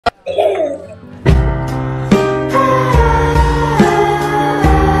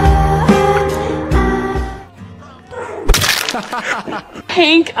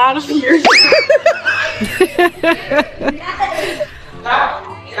Hank out of here. I'm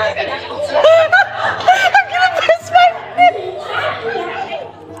gonna piss my pants.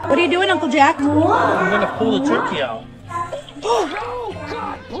 What are you doing, Uncle Jack? I'm gonna pull the turkey out. Oh,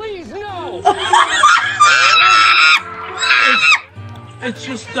 God, please, no! It's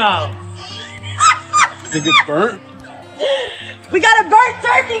just, Think it's burnt? We got a burnt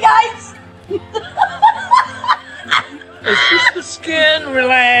turkey, guys! it's just the skin,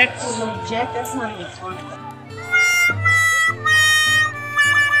 relax. Jack, that's not even fun.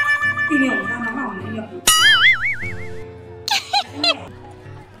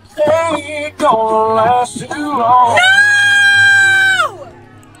 Ain't gonna last too long. No!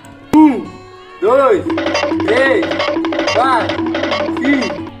 1, 2, 3, 4,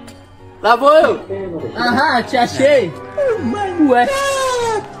 5. Lá vou eu! Aham, te achei! Ué!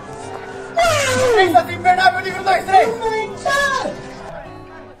 Pensa assim, Bernardo, meu livro 2, 3!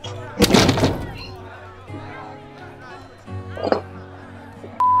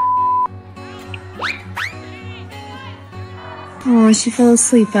 Oh, she fell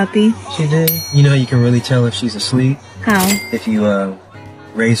asleep, puppy. She did. You know, you can really tell if she's asleep. How? If you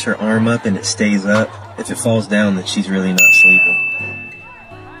raise her arm up and it stays up. If it falls down, then she's really not sleeping.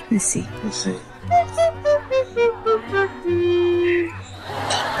 Let's see. Let's see.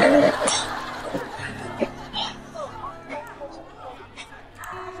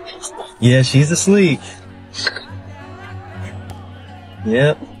 Yeah, she's asleep.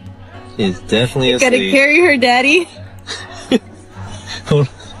 Yep. She's definitely asleep. Gotta carry her, Daddy. Hold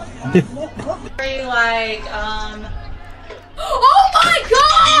on. Very like, oh my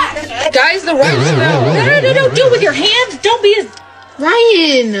God! Guys, the right smell. No, do it with your hands. Don't be a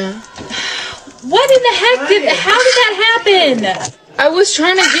Ryan. What in the heck how did that happen? I was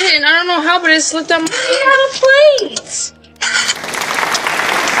trying to get it and I don't know how, but it slipped on my plate.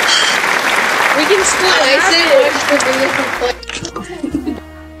 We can still ice it.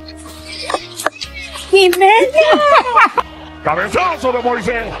 ¡Cabezazo de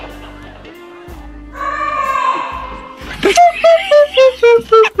Moisés!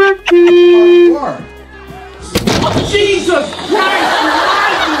 Jesus Christ!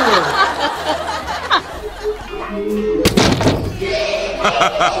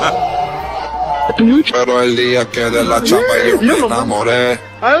 Pero el día que de la chapa yo me enamoré,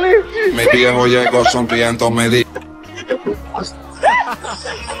 mi viejo llegó sonriendo, me dijo.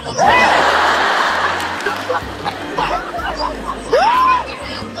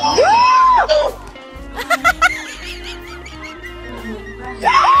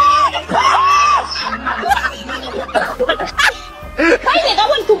 ¡Ay, me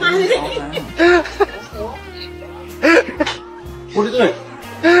cago en tu madre! What is it?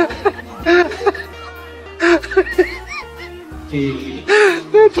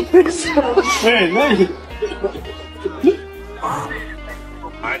 Hey, nice.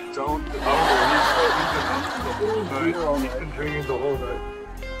 I don't know. He's been drinking the whole night.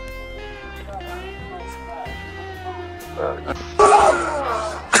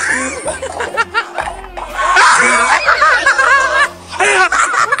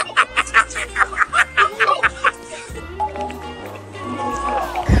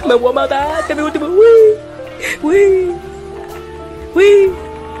 Me voy a matar, este es mi último. Uy.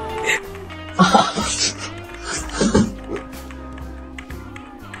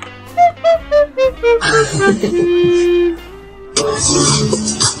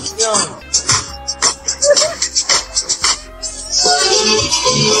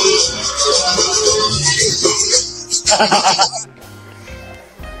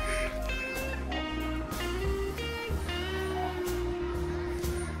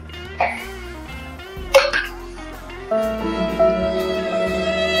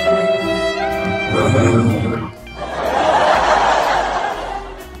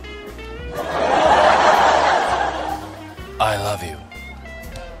 I love you.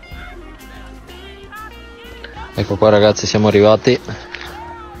 Ecco qua ragazzi, siamo arrivati.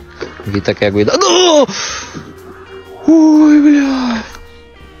 Vita che ha guidato. No!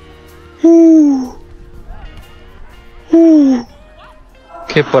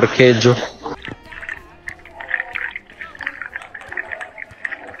 Che parcheggio.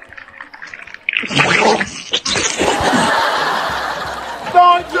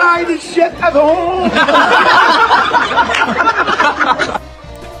 Don't try this shit at home!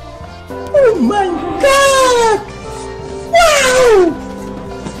 Oh my God! Wow!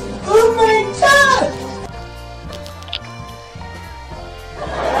 Oh my God!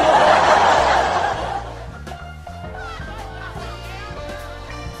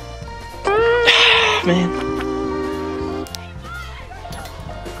 Man.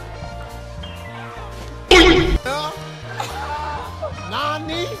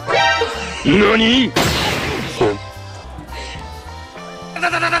 NANI?!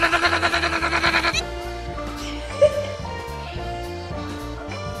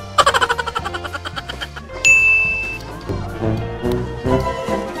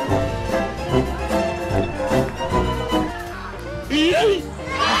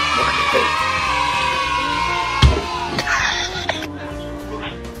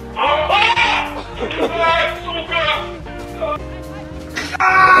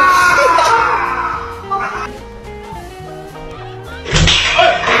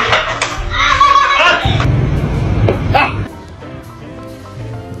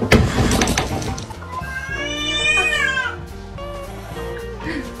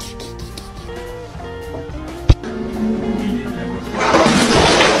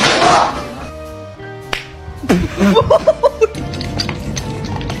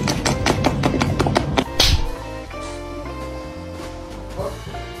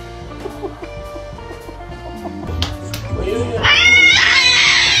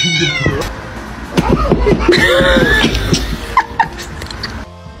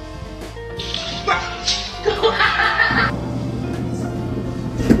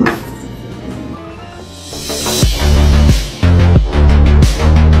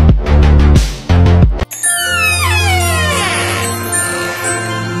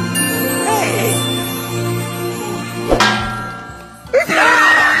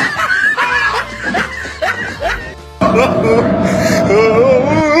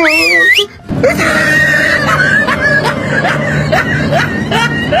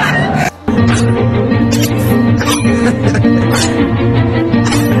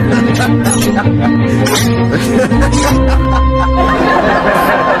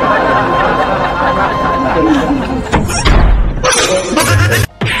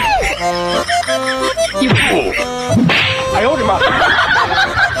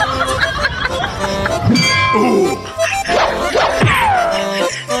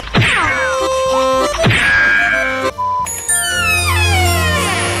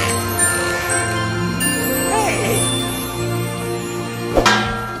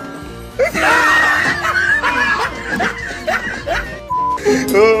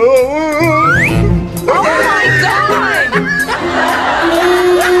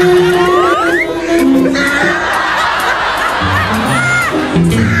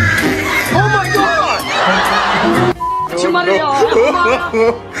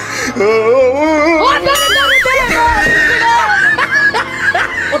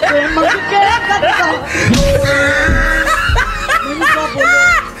 Oke, masuk ke